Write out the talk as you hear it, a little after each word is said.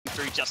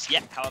through just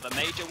yet. However,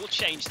 Maj3r will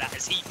change that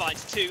as he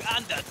finds 2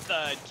 and the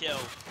 3rd kill.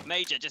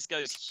 Maj3r just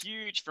goes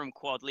huge from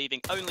quad,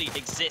 leaving only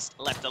Exist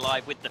left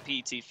alive with the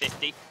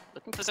P250.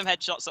 Looking for some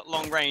headshots at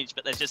long range,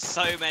 but there's just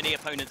so many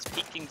opponents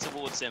peeking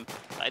towards him.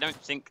 I don't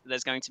think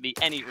there's going to be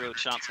any real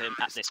chance for him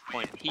at this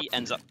point. He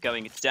ends up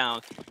going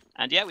down.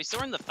 And yeah, we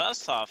saw in the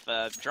first half,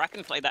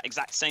 Draken played that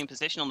exact same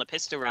position on the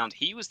pistol round.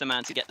 He was the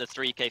man to get the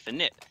 3k for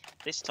NiP.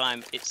 This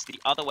time, it's the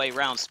other way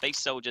round. Space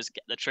Soldiers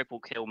get the triple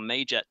kill.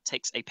 Maj3r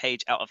takes a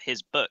page out of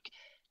his book.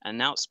 And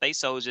now Space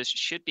Soldiers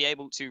should be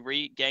able to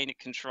regain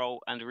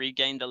control and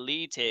regain the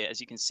lead here,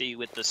 as you can see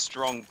with the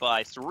strong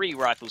buy. 3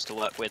 rifles to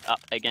work with up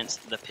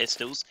against the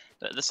pistols.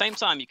 But at the same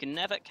time, you can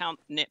never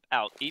count NiP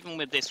out. Even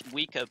with this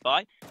weaker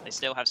buy, they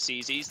still have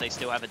CZs, they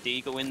still have a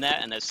Deagle in there,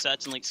 and there's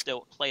certainly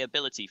still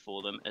playability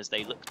for them as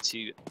they look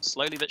to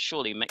slowly but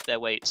surely make their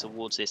way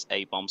towards this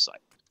A-bomb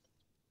site.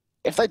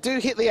 If they do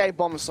hit the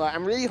A-bomb site,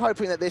 I'm really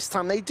hoping that this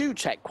time they do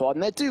check quad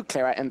and they do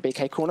clear out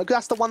MBK corner, because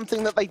that's the one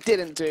thing that they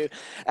didn't do.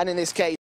 And in this case,